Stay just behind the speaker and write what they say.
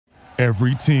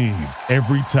Every team,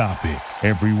 every topic,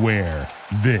 everywhere.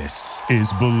 This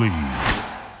is Believe.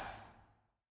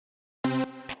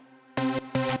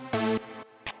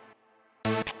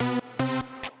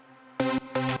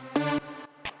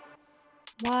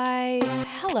 Why,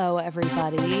 hello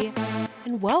everybody,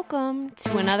 and welcome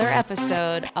to another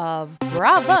episode of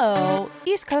Bravo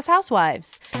East Coast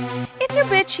Housewives. It's your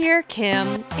bitch here,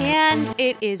 Kim, and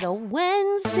it is a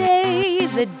Wednesday,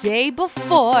 the day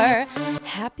before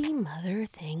Happy Mother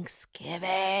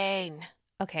Thanksgiving.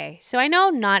 Okay, so I know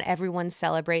not everyone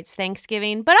celebrates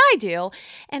Thanksgiving, but I do,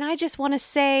 and I just want to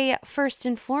say, first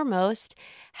and foremost,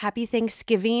 Happy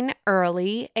Thanksgiving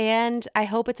early, and I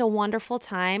hope it's a wonderful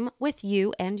time with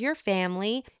you and your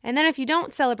family. And then if you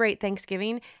don't celebrate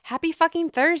Thanksgiving, happy fucking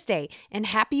Thursday and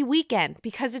happy weekend,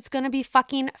 because it's going to be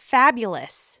fucking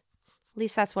fabulous. At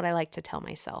least that's what I like to tell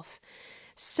myself.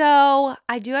 So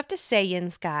I do have to say,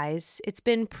 yins guys, it's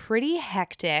been pretty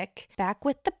hectic. Back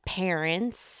with the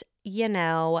parents, you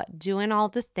know, doing all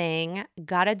the thing.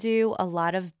 Gotta do a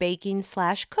lot of baking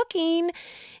 / cooking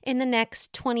in the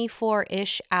next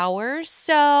 24-ish hours.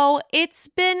 So it's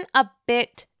been a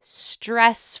bit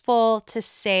stressful, to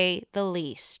say the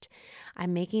least.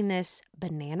 I'm making this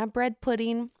banana bread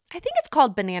pudding. I think it's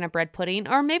called banana bread pudding,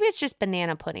 or maybe it's just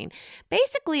banana pudding.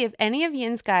 Basically, if any of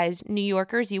yins guys, New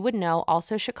Yorkers, you would know,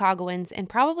 also Chicagoans, and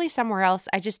probably somewhere else,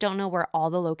 I just don't know where all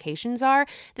the locations are.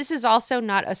 This is also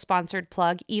not a sponsored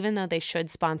plug, even though they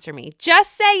should sponsor me.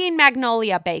 Just saying,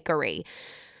 Magnolia Bakery.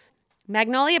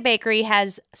 Magnolia Bakery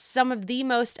has some of the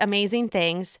most amazing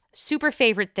things. Super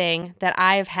favorite thing that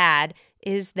I've had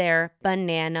is their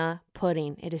banana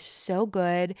pudding. It is so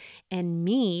good. And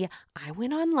I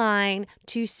went online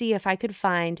to see if I could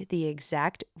find the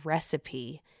exact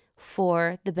recipe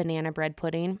for the banana bread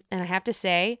pudding. And I have to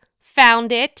say,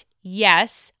 found it.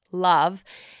 Yes, love.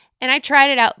 And I tried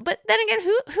it out. But then again,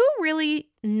 who really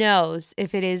knows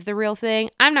if it is the real thing?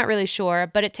 I'm not really sure,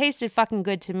 but it tasted fucking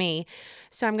good to me.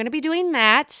 So I'm going to be doing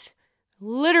that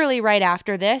literally right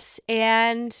after this.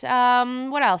 And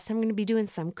what else? I'm going to be doing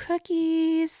some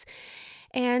cookies.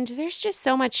 And there's just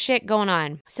so much shit going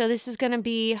on. So this is going to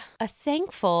be a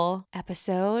thankful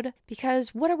episode,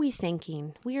 because what are we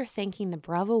thanking? We are thanking the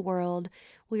Bravo world.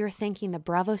 We are thanking the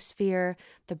Bravo sphere,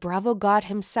 the Bravo god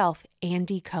himself,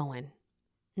 Andy Cohen.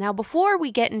 Now, before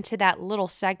we get into that little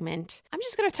segment, I'm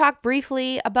just going to talk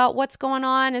briefly about what's going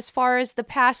on as far as the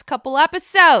past couple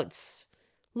episodes.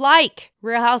 Like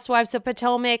Real Housewives of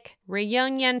Potomac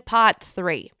Reunion Part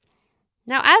 3.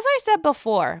 Now, as I said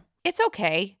before, it's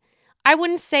okay. I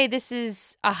wouldn't say this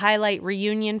is a highlight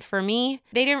reunion for me.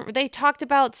 They talked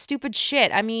about stupid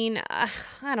shit. I mean,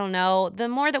 I don't know. The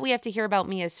more that we have to hear about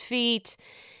Mia's feet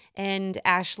and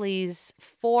Ashley's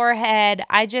forehead,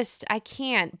 I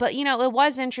can't. But, you know, it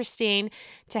was interesting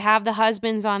to have the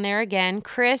husbands on there again.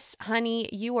 Chris, honey,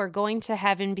 you are going to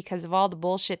heaven because of all the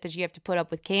bullshit that you have to put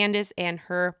up with Candace and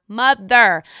her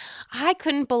mother. I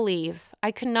could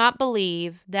not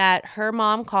believe that her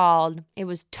mom called. It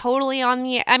was totally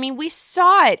we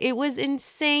saw it. It was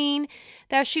insane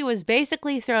that she was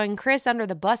basically throwing Chris under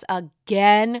the bus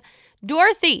again.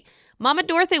 Dorothy, Mama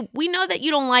Dorothy, we know that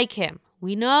you don't like him.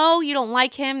 We know you don't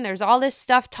like him. There's all this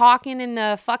stuff talking in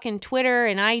the fucking Twitter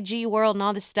and IG world and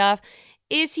all this stuff.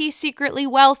 Is he secretly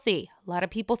wealthy? A lot of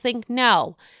people think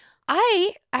no.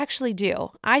 I actually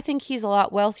do. I think he's a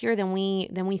lot wealthier than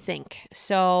we think.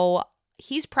 So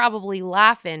he's probably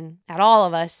laughing at all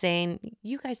of us saying,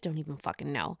 you guys don't even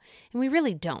fucking know. And we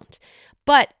really don't.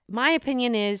 But my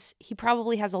opinion is he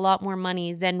probably has a lot more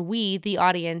money than we, the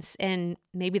audience, and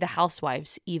maybe the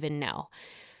housewives even know.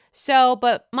 So,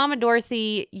 but Mama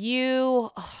Dorothy,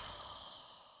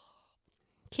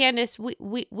 Candace,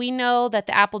 we know that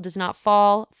the apple does not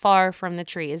fall far from the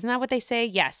tree. Isn't that what they say?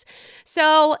 Yes.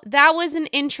 So that was an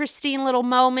interesting little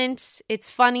moment. It's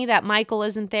funny that Michael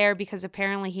isn't there because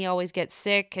apparently he always gets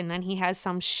sick, and then he has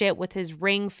some shit with his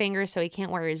ring finger, so he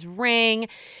can't wear his ring.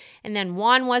 And then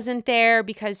Juan wasn't there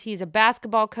because he's a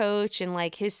basketball coach and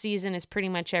like his season is pretty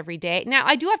much every day. Now,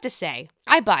 I do have to say,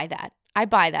 I buy that.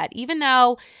 Even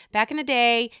though back in the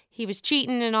day he was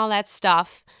cheating and all that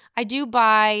stuff, I do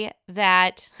buy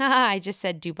that. I just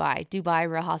said Dubai,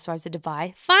 Real Housewives of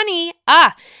Dubai. Funny.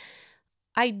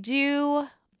 I do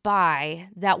buy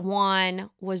that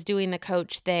Juan was doing the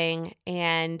coach thing,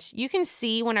 and you can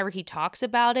see whenever he talks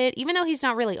about it, even though he's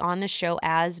not really on the show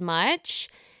as much,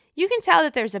 you can tell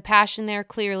that there's a passion there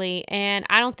clearly, and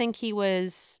I don't think he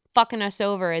was fucking us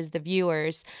over as the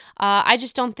viewers. I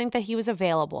just don't think that he was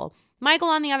available. Michael,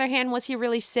 on the other hand, was he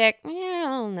really sick? Yeah, I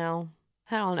don't know.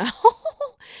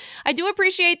 I do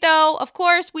appreciate, though, of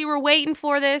course, we were waiting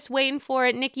for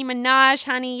it. Nicki Minaj,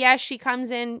 honey, yes, she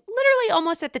comes in literally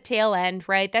almost at the tail end,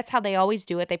 right? That's how they always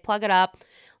do it. They plug it up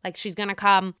like she's going to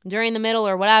come during the middle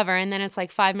or whatever, and then it's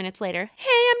like 5 minutes later,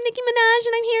 hey, I'm Nicki Minaj,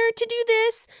 and I'm here to do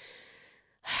this.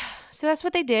 So that's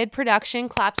what they did. Production,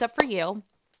 claps up for you.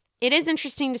 It is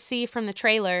interesting to see from the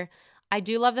trailer. I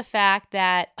do love the fact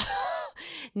that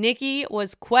Nicki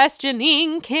was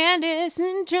questioning Candace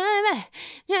and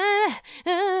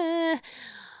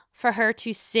for her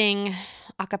to sing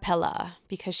a cappella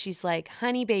because she's like,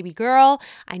 honey, baby girl,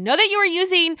 I know that you were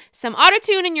using some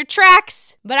autotune in your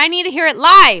tracks, but I need to hear it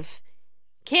live.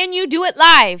 Can you do it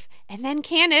live? And then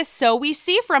Candace, so we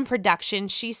see from production,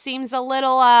 she seems a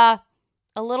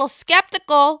little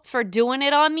skeptical for doing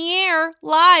it on the air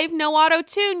live, no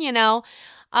auto-tune,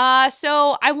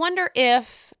 So I wonder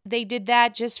if they did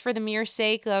that just for the mere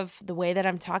sake of the way that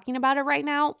I'm talking about it right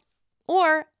now.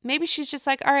 Or maybe she's just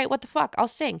like, all right, what the fuck? I'll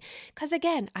sing. Because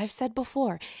again, I've said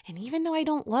before, and even though I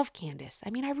don't love Candace, I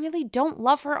really don't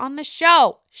love her on the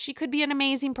show. She could be an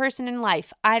amazing person in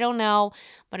life. I don't know.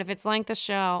 But if it's like the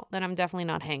show, then I'm definitely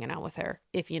not hanging out with her,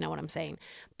 if you know what I'm saying.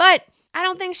 But I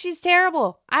don't think she's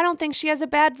terrible. I don't think she has a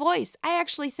bad voice. I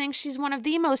actually think she's one of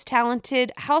the most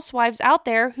talented housewives out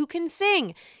there who can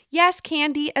sing. Yes,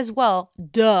 Candy as well.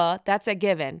 Duh, that's a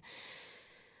given.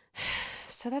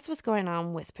 So that's what's going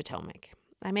on with Potomac.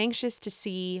 I'm anxious to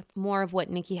see more of what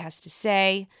Nicki has to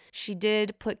say. She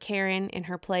did put Karen in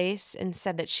her place and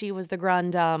said that she was the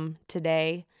grande dame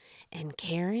today. And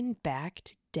Karen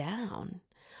backed down.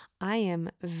 I am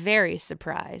very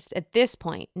surprised. At this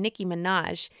point, Nicki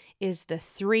Minaj is the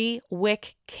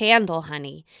 3-wick candle,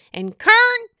 honey. And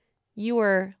Kern, you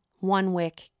were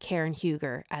 1-wick Karen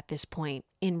Huger at this point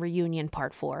in Reunion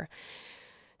Part 4.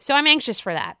 So I'm anxious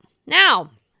for that.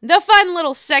 Now, the fun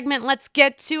little segment, let's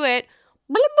get to it.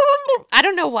 I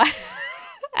don't know why.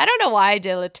 I don't know why I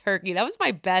did a turkey. That was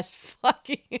my best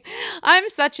fucking... I'm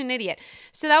such an idiot.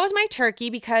 So that was my turkey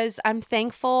because I'm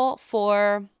thankful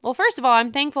for... Well, first of all,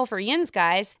 I'm thankful for Yins,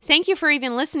 guys. Thank you for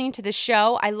even listening to the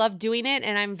show. I love doing it,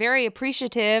 and I'm very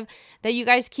appreciative that you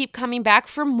guys keep coming back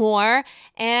for more.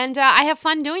 And I have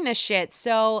fun doing this shit.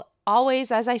 So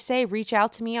always, as I say, reach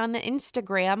out to me on the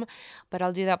Instagram, but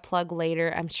I'll do that plug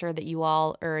later. I'm sure that you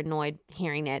all are annoyed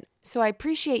hearing it. So I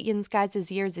appreciate Yins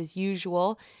guys' ears as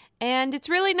usual. And it's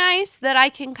really nice that I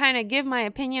can kind of give my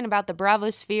opinion about the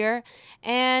Bravo sphere,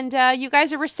 and you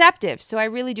guys are receptive, so I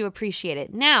really do appreciate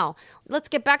it. Now, let's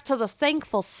get back to the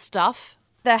thankful stuff.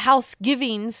 The house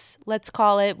givings, let's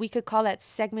call it. We could call that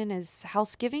segment as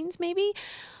house givings, maybe.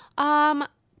 10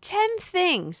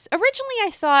 things. Originally, I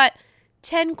thought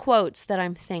 10 quotes that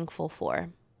I'm thankful for.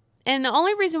 And the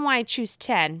only reason why I choose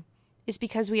 10 is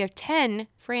because we have 10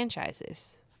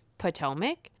 franchises.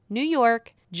 Potomac, New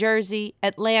York, Jersey,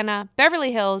 Atlanta,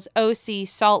 Beverly Hills, OC,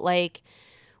 Salt Lake.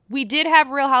 We did have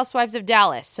Real Housewives of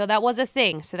Dallas, so that was a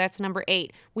thing. So that's number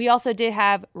 8. We also did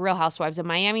have Real Housewives of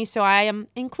Miami, so I am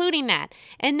including that.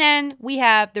 And then we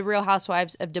have the Real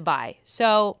Housewives of Dubai.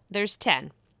 So there's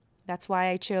 10. That's why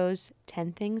I chose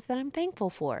 10 things that I'm thankful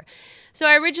for. So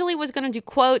I originally was going to do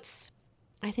quotes.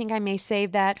 I think I may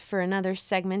save that for another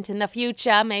segment in the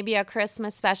future, maybe a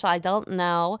Christmas special. I don't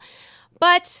know.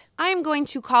 But I'm going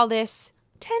to call this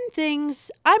 10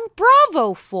 things I'm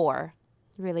bravo for.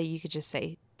 Really, you could just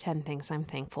say 10 things I'm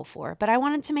thankful for, but I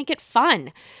wanted to make it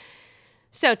fun.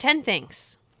 So 10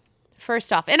 things.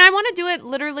 First off, and I want to do it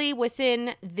literally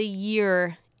within the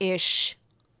year-ish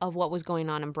of what was going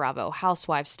on in Bravo,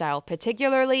 Housewives style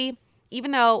particularly,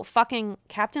 even though fucking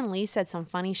Captain Lee said some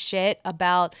funny shit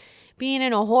about being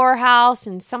in a whorehouse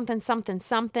and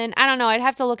something. I don't know. I'd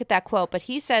have to look at that quote, but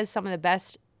he says some of the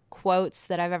best quotes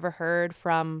that I've ever heard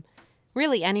from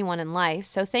really anyone in life.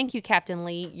 So thank you, Captain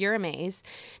Lee. You're amazed.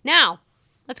 Now,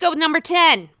 let's go with number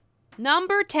 10.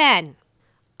 Number 10.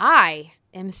 I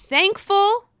am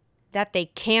thankful that they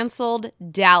canceled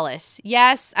Dallas.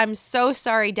 Yes, I'm so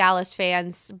sorry, Dallas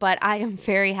fans, but I am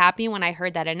very happy when I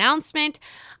heard that announcement.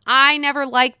 I never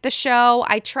liked the show.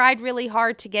 I tried really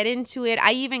hard to get into it.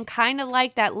 I even kind of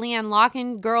liked that Leanne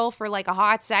Locken girl for like a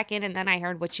hot second, and then I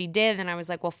heard what she did, and I was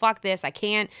like, well, fuck this. I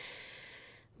can't.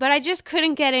 But I just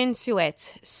couldn't get into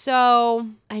it. So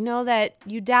I know that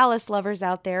you Dallas lovers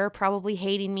out there are probably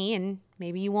hating me, and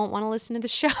maybe you won't want to listen to the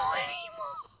show anymore.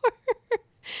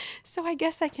 So I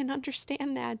guess I can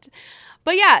understand that.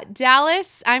 But yeah,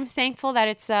 Dallas, I'm thankful that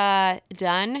it's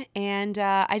done, and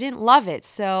I didn't love it.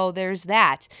 So there's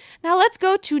that. Now let's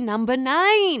go to number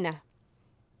 9.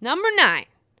 Number 9.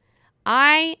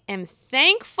 I am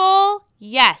thankful,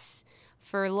 yes,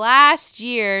 for last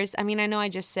year's, I know I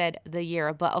just said the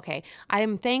year, but okay. I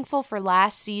am thankful for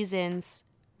last season's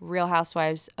Real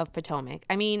Housewives of Potomac.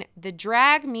 I mean, the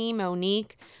Drag Me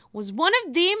Monique was one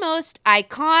of the most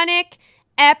iconic,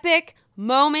 epic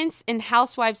moments in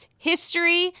Housewives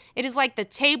history. It is like the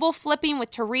table flipping with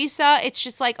Teresa. It's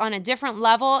just like on a different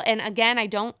level. And again, I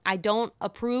don't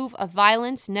approve of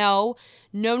violence. No.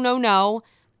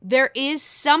 There is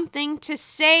something to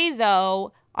say,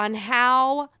 though, on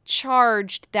how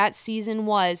charged that season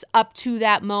was up to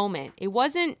that moment. It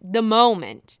wasn't the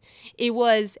moment. It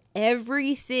was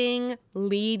everything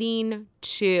leading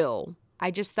to.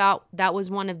 I just thought that was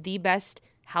one of the best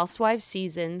Housewives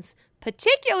seasons,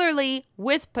 particularly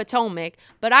with Potomac,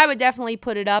 but I would definitely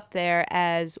put it up there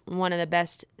as one of the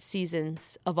best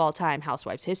seasons of all time,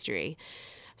 Housewives history.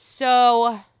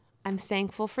 So I'm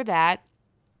thankful for that.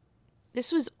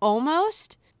 This was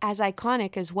almost as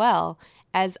iconic as well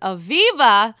as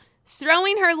Aviva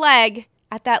throwing her leg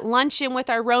at that luncheon with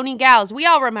our Roni gals. We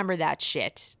all remember that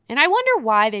shit. And I wonder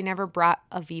why they never brought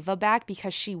Aviva back,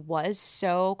 because she was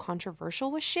so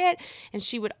controversial with shit and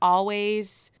she would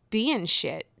always be in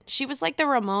shit. She was like the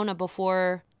Ramona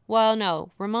before. Well,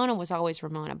 no, Ramona was always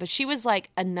Ramona, but she was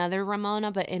like another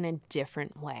Ramona, but in a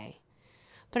different way.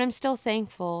 But I'm still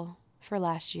thankful for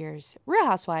last year's Real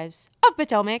Housewives of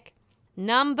Potomac.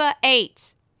 Number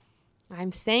 8.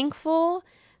 I'm thankful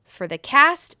for the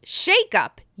cast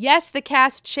shakeup. Yes, the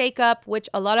cast shakeup, which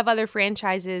a lot of other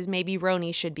franchises, maybe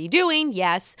Roni, should be doing.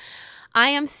 Yes, I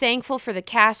am thankful for the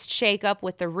cast shakeup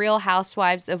with the Real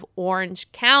Housewives of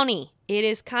Orange County. It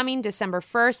is coming December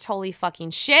 1st. Holy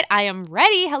fucking shit. I am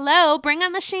ready. Hello, bring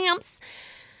on the champs.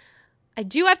 I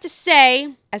do have to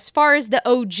say, as far as the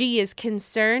OG is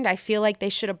concerned, I feel like they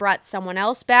should have brought someone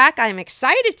else back. I am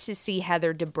excited to see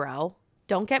Heather Dubrow.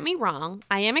 Don't get me wrong.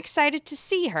 I am excited to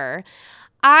see her.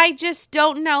 I just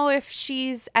don't know if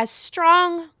she's as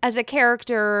strong as a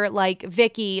character like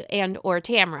Vicky and or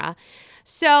Tamra.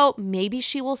 So maybe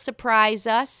she will surprise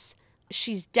us.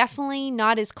 She's definitely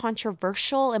not as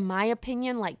controversial, in my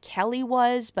opinion, like Kelly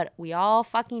was, but we all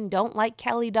fucking don't like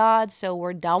Kelly Dodd, so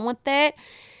we're done with it.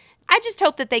 I just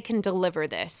hope that they can deliver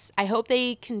this. I hope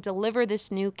they can deliver this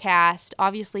new cast.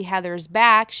 Obviously, Heather's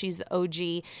back. She's the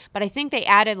OG. But I think they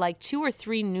added like 2 or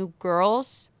 3 new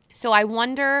girls. So I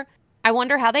wonder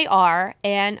how they are.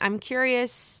 And I'm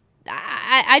curious.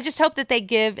 I just hope that they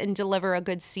give and deliver a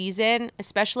good season.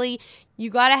 Especially, you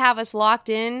got to have us locked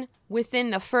in within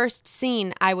the first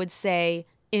scene, I would say,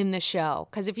 in the show.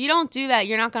 Because if you don't do that,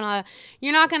 you're not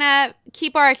gonna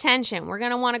keep our attention. We're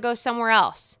going to want to go somewhere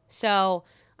else. So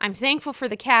I'm thankful for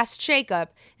the cast shakeup,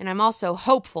 and I'm also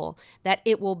hopeful that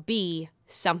it will be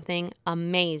something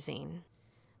amazing.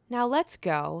 Now let's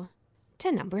go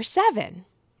to number 7.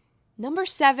 Number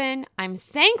 7, I'm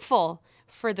thankful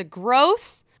for the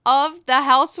growth of the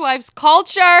Housewives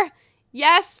culture.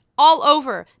 Yes, all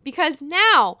over. Because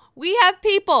now we have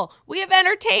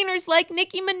entertainers like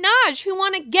Nicki Minaj who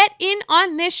want to get in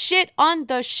on this shit on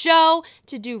the show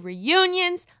to do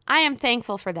reunions. I am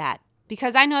thankful for that.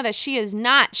 Because I know that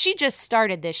she just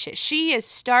started this shit. She is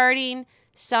starting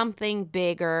something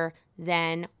bigger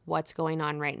than what's going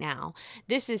on right now.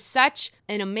 This is such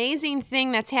an amazing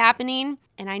thing that's happening.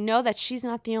 And I know that she's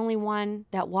not the only one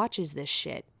that watches this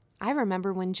shit. I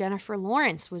remember when Jennifer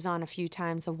Lawrence was on a few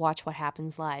times of Watch What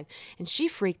Happens Live. And she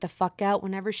freaked the fuck out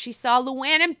whenever she saw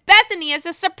Luann and Bethany as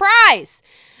a surprise.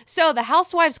 So the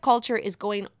Housewives culture is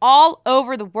going all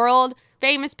over the world.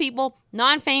 Famous people,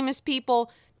 non-famous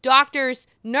people, doctors,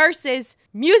 nurses,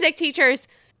 music teachers,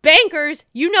 bankers,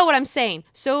 you know what I'm saying.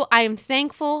 So I am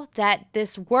thankful that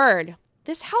this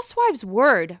Housewives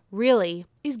word, really,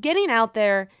 is getting out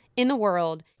there in the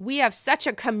world. We have such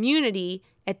a community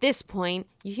at this point.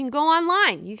 You can go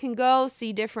online. You can go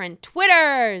see different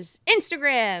Twitters,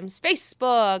 Instagrams,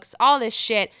 Facebooks, all this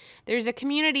shit. There's a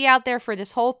community out there for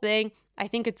this whole thing. I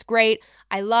think it's great.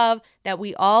 I love that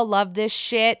we all love this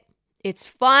shit. It's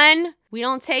fun. We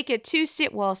don't take it too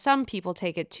well, some people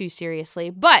take it too seriously,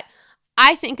 but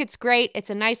I think it's great. It's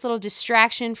a nice little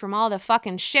distraction from all the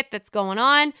fucking shit that's going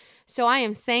on. So I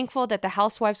am thankful that the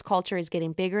Housewives culture is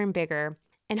getting bigger and bigger.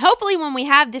 And hopefully when we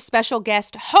have this special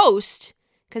guest host,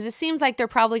 because it seems like they're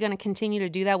probably going to continue to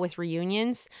do that with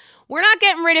reunions, we're not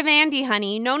getting rid of Andy,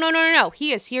 honey. No.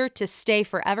 He is here to stay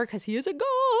forever because he is a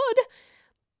god.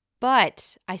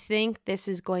 But I think this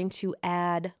is going to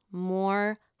add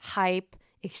more hype,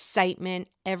 excitement,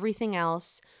 everything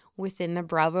else within the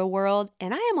Bravo world,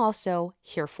 and I am also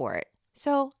here for it.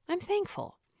 So I'm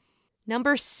thankful.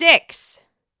 Number 6.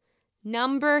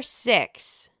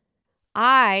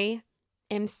 I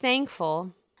am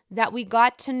thankful that we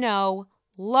got to know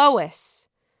Lois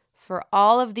for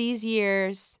all of these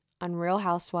years on Real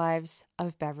Housewives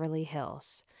of Beverly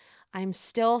Hills. I'm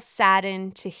still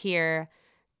saddened to hear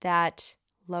that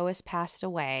Lois passed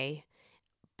away,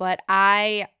 but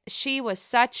she was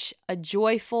such a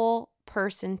joyful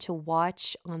person to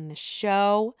watch on the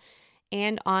show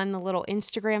and on the little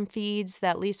Instagram feeds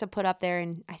that Lisa put up there.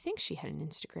 And I think she had an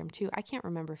Instagram too. I can't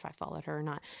remember if I followed her or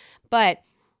not, but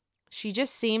she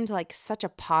just seemed like such a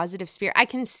positive spirit. I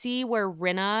can see where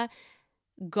Rinna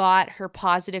got her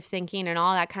positive thinking and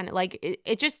all that kind of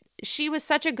she was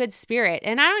such a good spirit.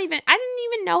 And I didn't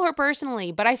even know her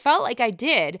personally, but I felt like I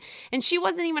did. And she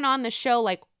wasn't even on the show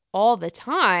like all the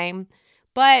time,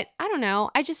 but I don't know.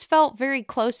 I just felt very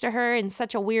close to her in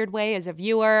such a weird way as a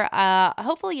viewer.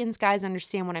 Hopefully you guys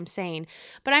understand what I'm saying,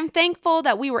 but I'm thankful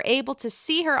that we were able to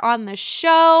see her on the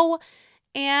show.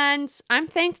 And I'm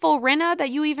thankful, Rinna, that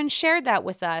you even shared that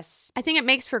with us. I think it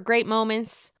makes for great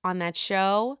moments on that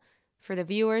show for the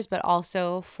viewers, but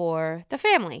also for the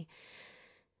family.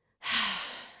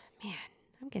 Man,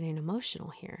 I'm getting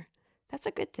emotional here. That's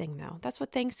a good thing, though. That's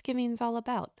what Thanksgiving's all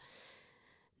about.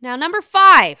 Now, number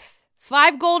 5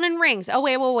 golden rings. Oh,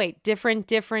 wait. Different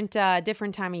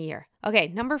time of year. Okay,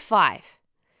 number 5.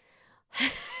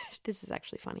 This is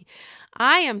actually funny.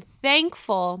 I am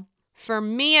thankful for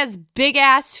Mia's big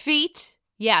ass feet.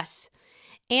 Yes.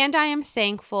 And I am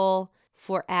thankful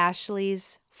for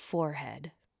Ashley's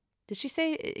forehead. Did she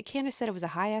say, Candace said it was a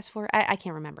high ass forehead? I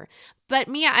can't remember. But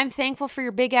Mia, I'm thankful for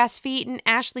your big ass feet. And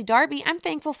Ashley Darby, I'm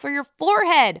thankful for your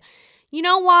forehead. You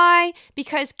know why?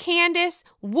 Because Candace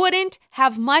wouldn't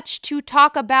have much to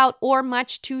talk about or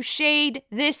much to shade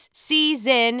this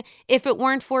season if it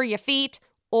weren't for your feet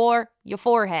or your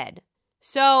forehead.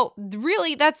 So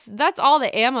really, that's all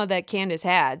the ammo that Candace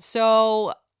had.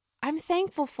 So I'm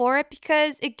thankful for it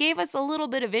because it gave us a little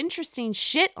bit of interesting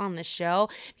shit on the show.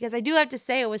 Because I do have to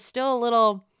say it was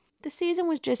still the season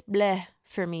was just bleh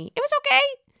for me. It was okay,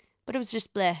 but it was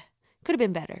just bleh. Could have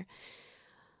been better.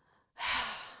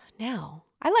 Now,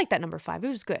 I like that number 5. It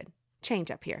was good. Change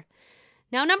up here.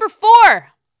 Now, number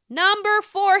 4. Number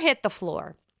 4 hit the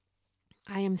floor.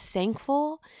 I am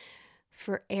thankful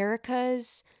for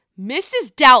Erica's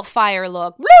Mrs. Doubtfire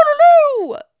look.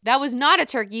 Woo-loo-loo! That was not a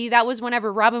turkey. That was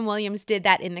whenever Robin Williams did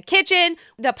that in the kitchen.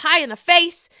 The pie in the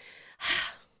face.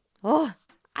 Oh,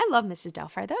 I love Mrs.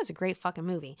 Doubtfire. That was a great fucking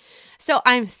movie. So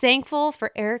I'm thankful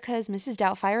for Erica's Mrs.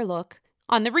 Doubtfire look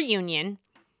on the reunion.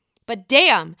 But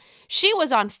damn, she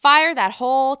was on fire that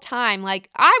whole time. Like,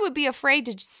 I would be afraid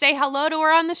to say hello to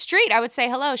her on the street. I would say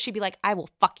hello. She'd be like, I will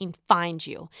fucking find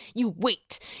you. You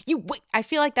wait. I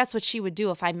feel like that's what she would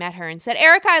do if I met her and said,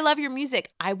 Erica, I love your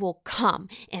music. I will come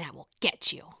and I will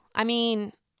get you. I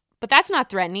mean, but that's not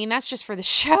threatening. That's just for the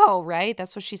show, right?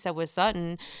 That's what she said with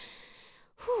Sutton.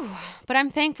 Whew. But I'm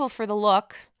thankful for the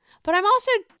look. But I'm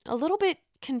also a little bit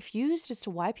confused as to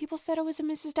why people said it was a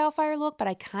Mrs. Doubtfire look, but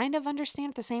I kind of understand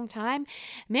at the same time.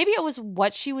 Maybe it was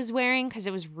what she was wearing because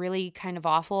it was really kind of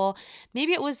awful.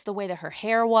 Maybe it was the way that her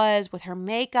hair was with her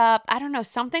makeup. I don't know.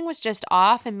 Something was just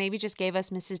off and maybe just gave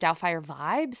us Mrs. Doubtfire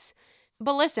vibes.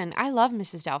 But listen, I love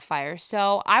Mrs. Doubtfire,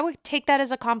 so I would take that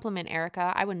as a compliment,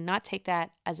 Erica. I would not take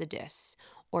that as a diss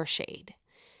or shade.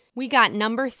 We got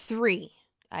number 3.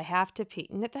 I have to pee.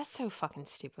 That's so fucking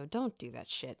stupid. Don't do that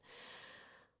shit.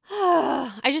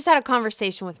 I just had a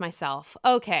conversation with myself.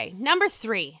 Okay, number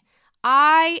 3.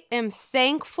 I am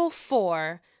thankful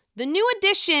for the new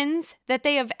additions that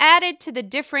they have added to the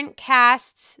different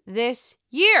casts this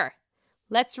year.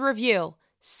 Let's review.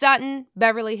 Sutton,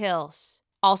 Beverly Hills.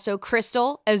 Also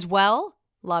Crystal as well.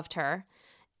 Loved her.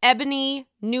 Ebony,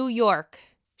 New York.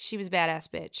 She was badass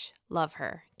bitch. Love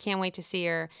her. Can't wait to see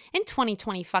her in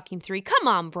 2023. Come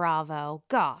on, Bravo.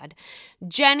 God.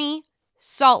 Jenny,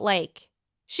 Salt Lake.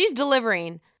 She's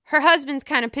delivering. Her husband's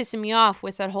kind of pissing me off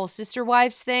with that whole sister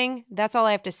wives thing. That's all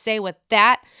I have to say with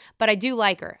that. But I do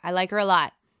like her. I like her a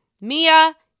lot.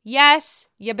 Mia, yes,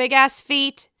 your big ass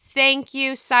feet. Thank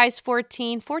you. Size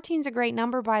 14. 14's a great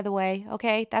number, by the way.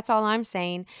 Okay, that's all I'm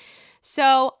saying.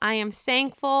 So I am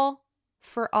thankful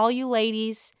for all you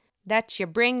ladies that you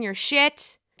bring your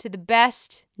shit to the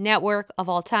best network of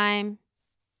all time.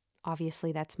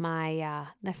 Obviously, that's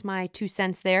my 2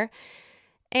 cents there.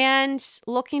 And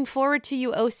looking forward to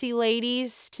you OC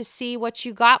ladies to see what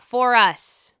you got for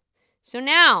us. So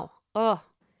now,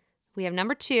 we have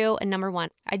number 2 and number 1.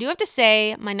 I do have to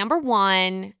say my number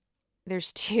 1,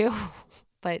 there's 2,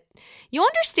 but you'll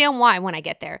understand why when I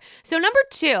get there. So number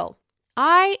 2,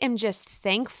 I am just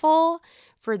thankful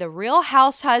for the Real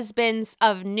House Husbands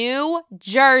of New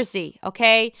Jersey,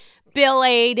 okay? Bill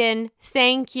Aiden,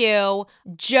 thank you.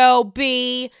 Joe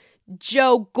B,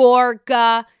 Joe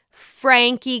Gorga,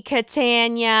 Frankie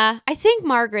Catania. I think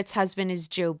Margaret's husband is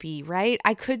Joe B, right?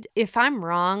 If I'm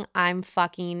wrong, I'm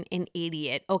fucking an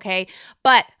idiot, okay?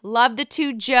 But love the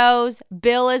two Joes.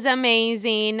 Bill is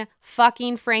amazing.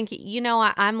 Fucking Frankie. You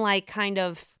know, I'm like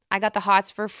I got the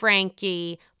hots for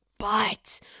Frankie.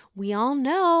 But we all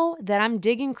know that I'm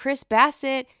digging Chris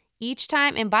Bassett each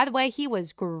time. And by the way, he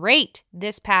was great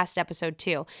this past episode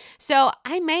too. So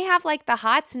I may have like the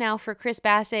hots now for Chris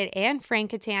Bassett and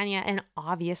Frank Catania and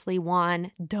obviously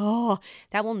Juan. Duh.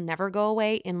 That will never go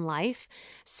away in life.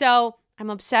 So I'm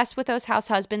obsessed with those house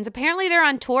husbands. Apparently they're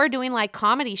on tour doing like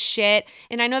comedy shit.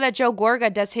 And I know that Joe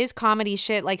Gorga does his comedy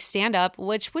shit like stand up,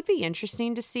 which would be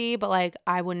interesting to see, but like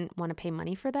I wouldn't want to pay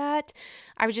money for that.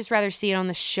 I would just rather see it on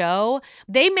the show.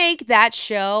 They make that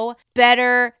show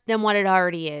better than what it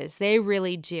already is. They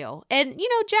really do. And you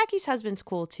know, Jackie's husband's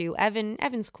cool too.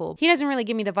 Evan's cool. He doesn't really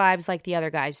give me the vibes like the other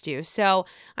guys do. So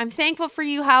I'm thankful for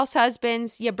you house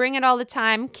husbands. You bring it all the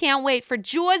time. Can't wait for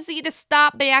Josie to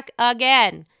stop back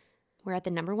again. We're at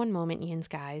the number one moment, Yins,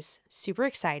 guys. Super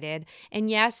excited. And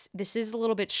yes, this is a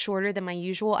little bit shorter than my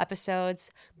usual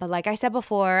episodes. But like I said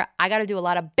before, I got to do a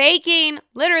lot of baking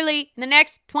literally in the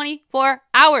next 24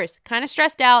 hours. Kind of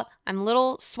stressed out. I'm a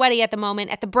little sweaty at the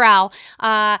moment at the brow.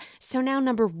 So now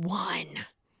number one.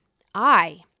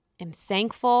 I am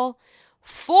thankful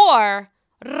for,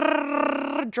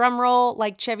 drum roll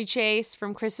like Chevy Chase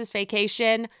from Christmas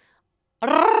Vacation.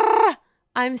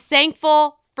 I'm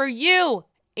thankful for you,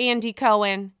 Andy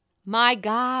Cohen. My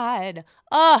God.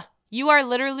 You are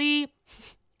literally,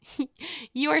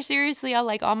 you are seriously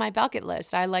on my bucket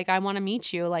list. I want to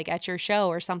meet you like at your show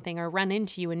or something or run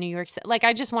into you in New York City. Like,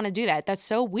 I just want to do that. That's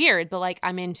so weird, but like,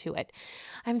 I'm into it.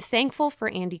 I'm thankful for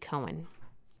Andy Cohen.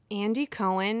 Andy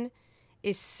Cohen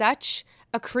is such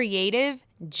a creative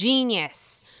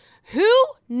genius. Who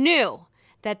knew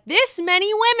that this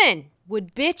many women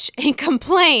would bitch and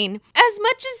complain as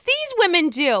much as these women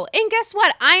do? And guess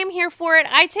what? I am here for it.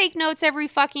 I take notes every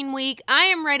fucking week. I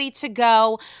am ready to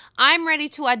go. I'm ready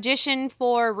to audition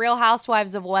for Real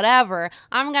Housewives of whatever.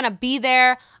 I'm going to be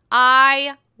there.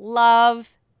 I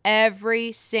love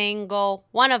every single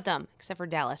one of them, except for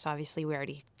Dallas. Obviously, we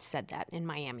already said that in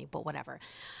Miami, but whatever.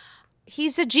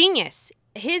 He's a genius.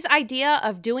 His idea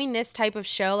of doing this type of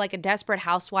show, like a Desperate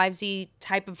Housewives-y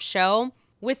type of show,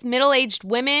 with middle-aged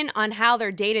women on how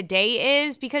their day-to-day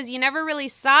is, because you never really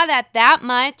saw that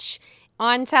much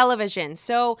on television.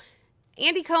 So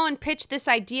Andy Cohen pitched this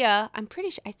idea. I'm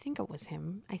pretty sure, I think it was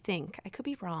him. I could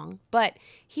be wrong. But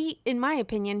he, in my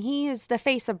opinion, he is the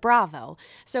face of Bravo.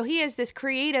 So he is this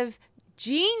creative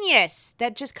genius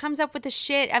that just comes up with the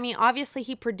shit. I mean, obviously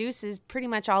he produces pretty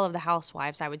much all of the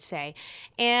Housewives, I would say.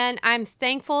 And I'm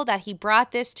thankful that he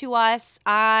brought this to us.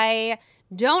 I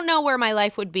don't know where my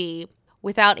life would be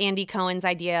without Andy Cohen's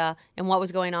idea and what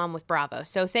was going on with Bravo.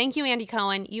 So thank you, Andy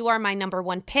Cohen. You are my number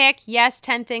one pick. Yes,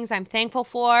 10 things I'm thankful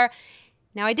for.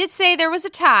 Now, I did say there was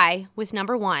a tie with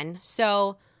number one.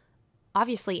 So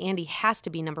obviously Andy has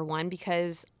to be number one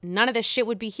because none of this shit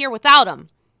would be here without him.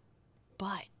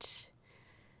 But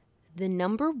the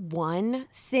number one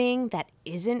thing that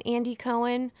isn't Andy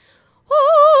Cohen,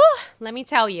 let me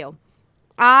tell you,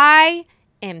 I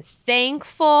am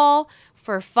thankful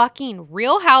for fucking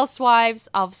Real Housewives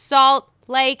of Salt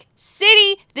Lake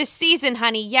City this season,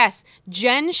 honey. Yes,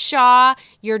 Jen Shah,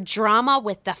 your drama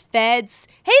with the feds.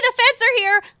 Hey, the feds are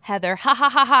here. Heather, ha ha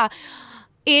ha ha.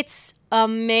 It's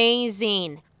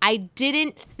amazing. I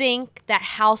didn't think that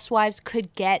Housewives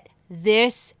could get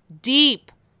this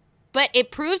deep. But it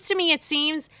proves to me, it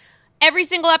seems, every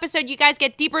single episode you guys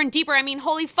get deeper and deeper. I mean,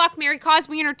 holy fuck, Mary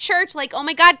Cosby in her church. Like, oh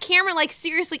my God, Cameron, like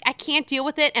seriously, I can't deal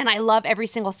with it. And I love every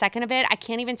single second of it. I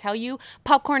can't even tell you,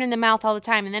 popcorn in the mouth all the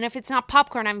time. And then if it's not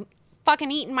popcorn, I'm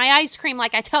fucking eating my ice cream.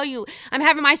 Like I tell you, I'm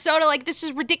having my soda. Like, this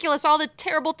is ridiculous. All the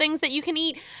terrible things that you can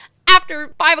eat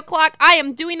after 5 o'clock. I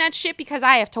am doing that shit because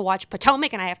I have to watch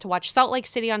Potomac and I have to watch Salt Lake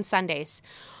City on Sundays.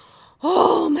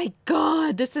 Oh my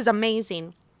God, this is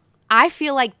amazing. I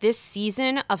feel like this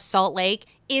season of Salt Lake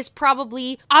is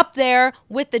probably up there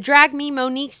with the Drag Me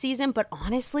Monique season, but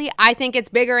honestly, I think it's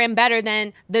bigger and better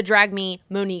than the Drag Me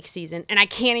Monique season. And I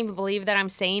can't even believe that I'm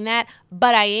saying that,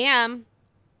 but I am.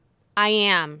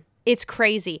 It's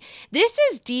crazy. This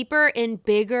is deeper and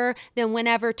bigger than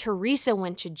whenever Teresa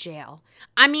went to jail.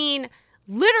 I mean,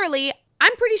 literally,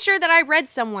 I'm pretty sure that I read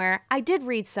somewhere. I did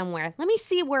read somewhere. Let me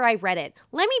see where I read it.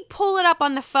 Let me pull it up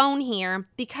on the phone here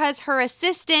because her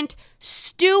assistant,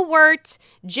 Stuart,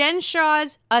 Jen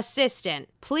Shah's assistant,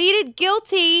 pleaded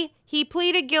guilty. He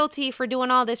pleaded guilty for doing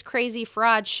all this crazy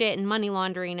fraud shit and money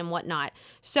laundering and whatnot.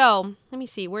 So, let me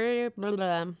see.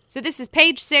 So this is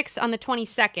page 6 on the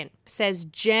 22nd. It says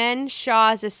Jen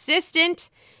Shah's assistant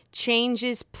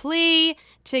changes plea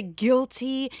to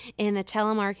guilty in the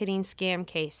telemarketing scam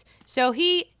case. So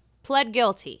he pled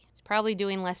guilty. He's probably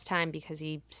doing less time because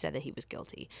he said that he was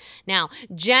guilty. Now,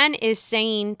 Jen is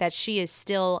saying that she is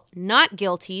still not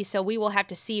guilty, so we will have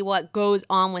to see what goes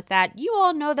on with that. You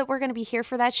all know that we're going to be here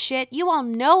for that shit. You all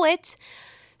know it.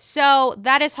 So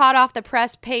that is hot off the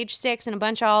press, page 6, and a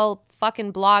bunch of all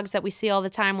fucking blogs that we see all the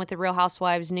time with the Real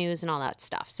Housewives news and all that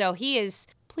stuff. So he is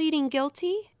pleading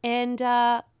guilty, and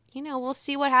we'll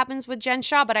see what happens with Jen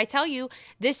Shah. But I tell you,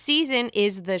 this season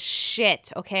is the shit,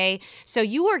 okay? So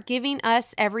you are giving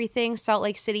us everything, Salt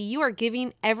Lake City. You are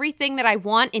giving everything that I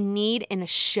want and need in a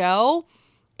show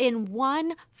in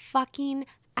 1 fucking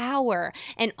hour.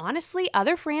 And honestly,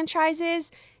 other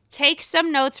franchises take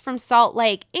some notes from Salt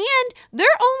Lake. And they're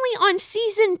only on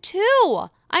season 2.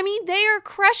 I mean, they are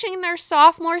crushing their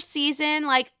sophomore season.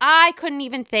 Like, I couldn't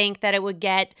even think that it would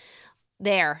get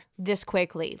there this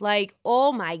quickly. Like,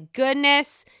 oh my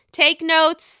goodness. Take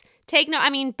notes. I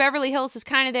mean, Beverly Hills is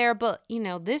kind of there, but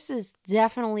this is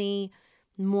definitely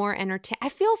more entertaining. I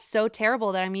feel so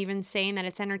terrible that I'm even saying that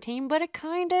it's entertaining, but it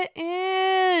kind of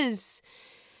is.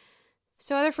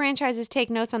 So other franchises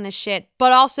take notes on this shit,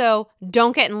 but also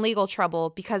don't get in legal trouble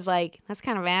because that's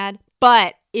kind of bad.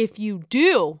 But if you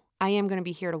do, I am going to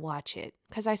be here to watch it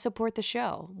because I support the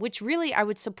show, which really I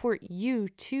would support you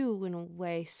too in a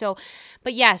way. So,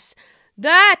 but yes,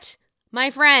 that, my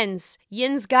friends,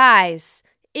 Yins guys,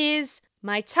 is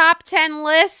my top 10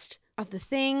 list of the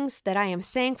things that I am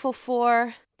thankful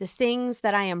for, the things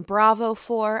that I am bravo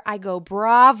for. I go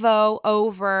bravo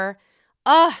over,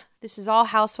 this is all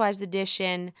Housewives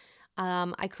edition.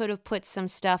 I could have put some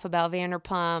stuff about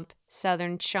Vanderpump,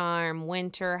 Southern Charm,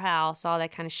 Winter House, all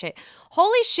that kind of shit.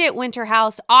 Holy shit, Winter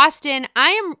House. Austin,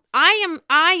 I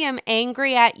am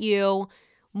angry at you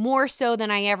more so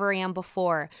than I ever am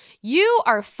before. You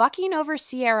are fucking over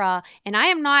Sierra, and I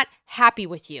am not happy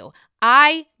with you.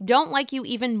 I don't like you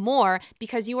even more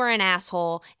because you are an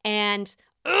asshole, and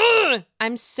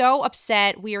I'm so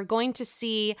upset. We are going to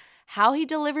see how he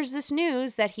delivers this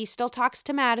news that he still talks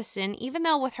to Madison, even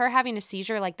though with her having a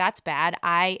seizure, that's bad.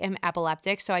 I am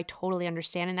epileptic, so I totally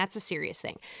understand, and that's a serious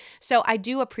thing. So I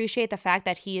do appreciate the fact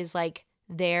that he is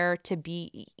there to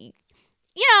be,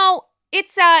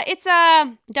 it's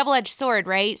a double-edged sword,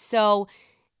 right? So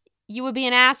you would be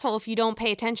an asshole if you don't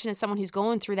pay attention to someone who's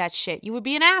going through that shit. You would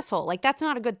be an asshole. That's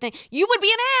not a good thing. You would be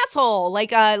an asshole,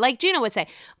 like Gina would say.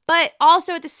 But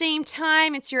also at the same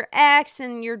time, it's your ex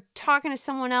and you're talking to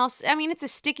someone else. I mean, it's a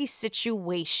sticky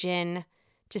situation,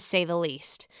 to say the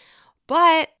least.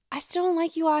 But I still don't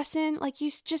like you, Austin. You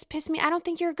just piss me. I don't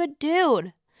think you're a good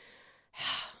dude.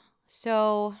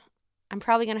 So I'm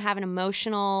probably going to have an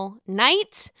emotional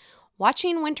night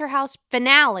watching Winter House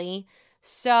finale.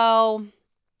 So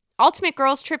Ultimate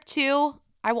Girls Trip 2,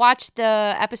 I watched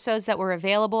the episodes that were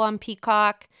available on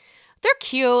Peacock. They're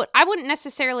cute. I wouldn't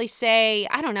necessarily say,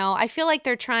 I don't know. I feel like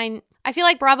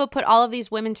Bravo put all of these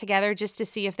women together just to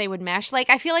see if they would mesh.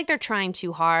 I feel like they're trying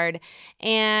too hard.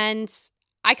 And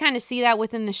I kind of see that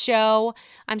within the show.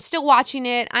 I'm still watching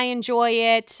it. I enjoy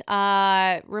it.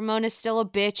 Ramona's still a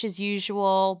bitch as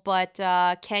usual, but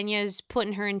Kenya's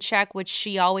putting her in check, which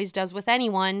she always does with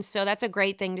anyone. So that's a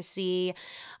great thing to see.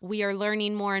 We are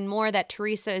learning more and more that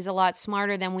Teresa is a lot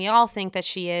smarter than we all think that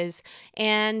she is.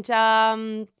 And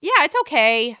it's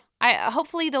okay.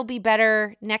 Hopefully they'll be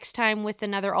better next time with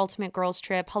another Ultimate Girls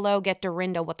Trip. Hello, get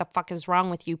Dorinda. What the fuck is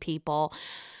wrong with you people?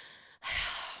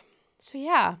 So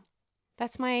yeah.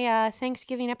 That's my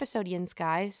Thanksgiving episode, Yins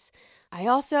guys. I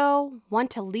also want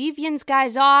to leave Yins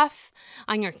guys off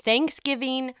on your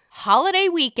Thanksgiving holiday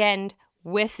weekend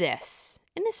with this.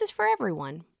 And this is for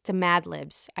everyone. It's a Mad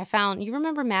Libs. You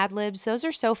remember Mad Libs? Those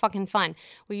are so fucking fun.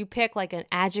 Where you pick an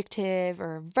adjective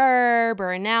or a verb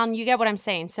or a noun. You get what I'm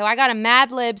saying. So I got a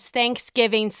Mad Libs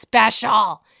Thanksgiving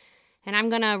special. And I'm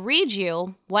going to read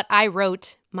you what I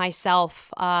wrote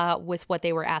myself with what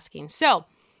they were asking. So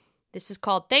this is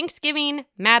called Thanksgiving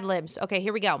Mad Libs. Okay,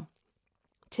 here we go.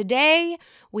 Today,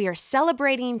 we are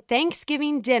celebrating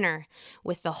Thanksgiving dinner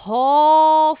with the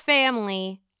whole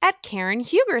family at Karen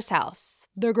Huger's house,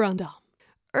 the Grand Dame.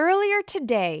 Earlier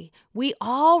today, we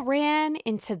all ran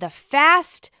into the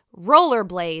fast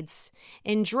rollerblades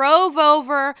and drove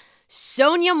over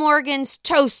Sonia Morgan's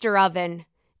toaster oven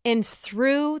and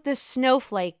through the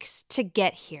snowflakes to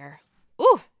get here.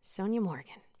 Ooh, Sonia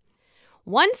Morgan.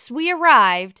 Once we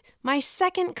arrived, my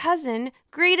second cousin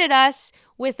greeted us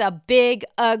with a big,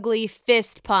 ugly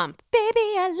fist pump. Baby,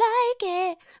 I like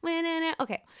it.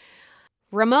 Okay.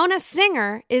 Ramona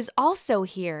Singer is also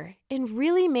here and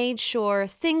really made sure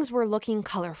things were looking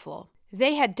colorful.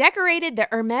 They had decorated the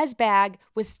Hermes bag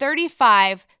with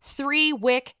 35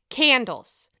 3-wick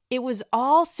candles. It was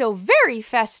all so very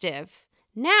festive.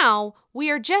 Now we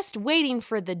are just waiting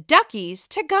for the duckies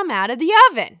to come out of the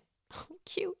oven.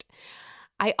 Cute.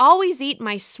 I always eat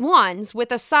my swans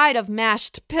with a side of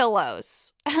mashed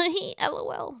pillows.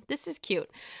 LOL, this is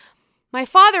cute. My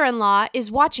father-in-law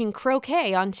is watching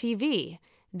croquet on TV.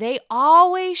 They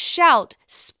always shout,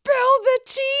 "Spill the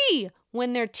tea!"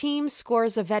 when their team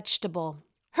scores a vegetable.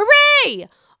 Hooray!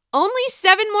 Only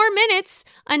 7 more minutes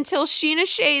until Sheena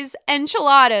Shea's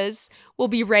enchiladas will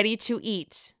be ready to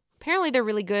eat. Apparently they're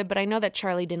really good, but I know that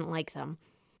Charlie didn't like them.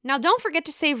 Now don't forget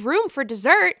to save room for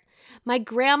dessert. My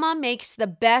grandma makes the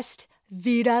best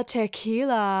Vida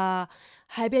tequila.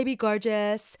 Hi, baby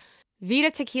gorgeous.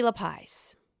 Vida tequila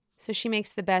pies. So she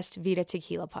makes the best Vida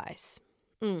tequila pies.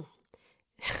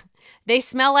 They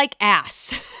smell like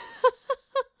ass.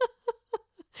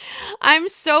 I'm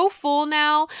so full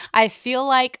now. I feel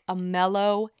like a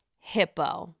mellow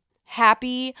hippo.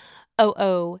 Happy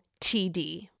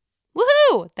OOTD.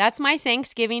 Woohoo! That's my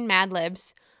Thanksgiving Mad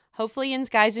Libs. Hopefully you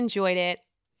guys enjoyed it.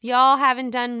 If y'all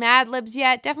haven't done Mad Libs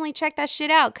yet, definitely check that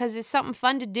shit out because it's something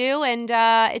fun to do and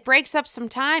it breaks up some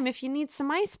time if you need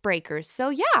some icebreakers. So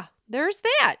yeah, there's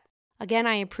that. Again,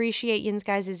 I appreciate yins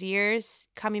guys' ears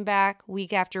coming back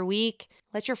week after week.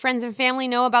 Let your friends and family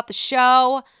know about the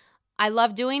show. I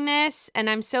love doing this, and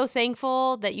I'm so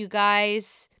thankful that you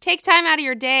guys take time out of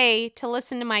your day to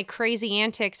listen to my crazy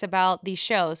antics about these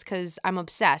shows because I'm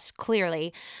obsessed,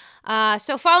 clearly.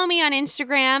 So follow me on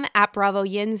Instagram at Bravo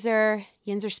Yinzer.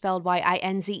 Yinzer spelled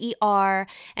Yinzer.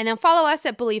 And then follow us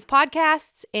at Believe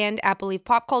Podcasts and at Believe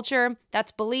Pop Culture.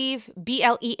 That's Believe,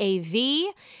 BLEAV.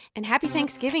 And happy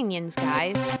Thanksgiving, yins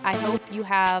guys. I hope you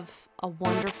have a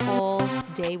wonderful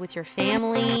day with your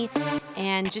family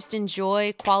and just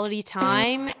enjoy quality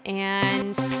time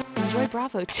and enjoy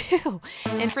Bravo too.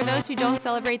 And for those who don't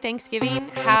celebrate Thanksgiving,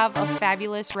 have a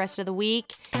fabulous rest of the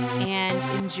week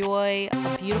and enjoy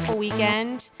a beautiful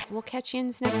weekend. We'll catch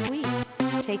yins next week.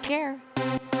 Take care.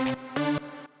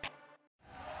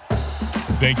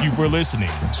 Thank you for listening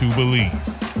to Believe.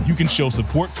 You can show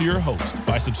support to your host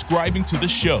by subscribing to the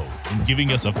show and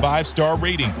giving us a 5-star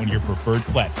rating on your preferred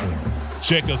platform.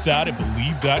 Check us out at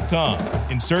Believe.com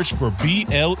and search for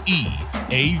BLEAV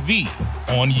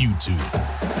on YouTube.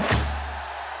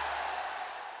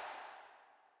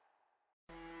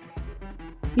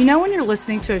 You know when you're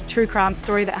listening to a true crime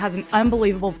story that has an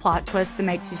unbelievable plot twist that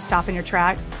makes you stop in your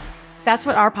tracks? That's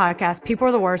what our podcast, People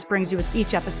Are the Worst, brings you with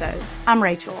each episode. I'm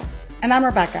Rachel. And I'm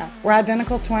Rebecca. We're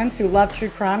identical twins who love true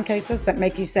crime cases that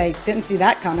make you say, didn't see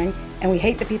that coming, and we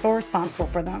hate the people responsible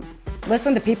for them.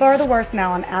 Listen to People Are the Worst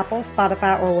now on Apple,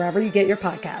 Spotify, or wherever you get your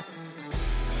podcasts.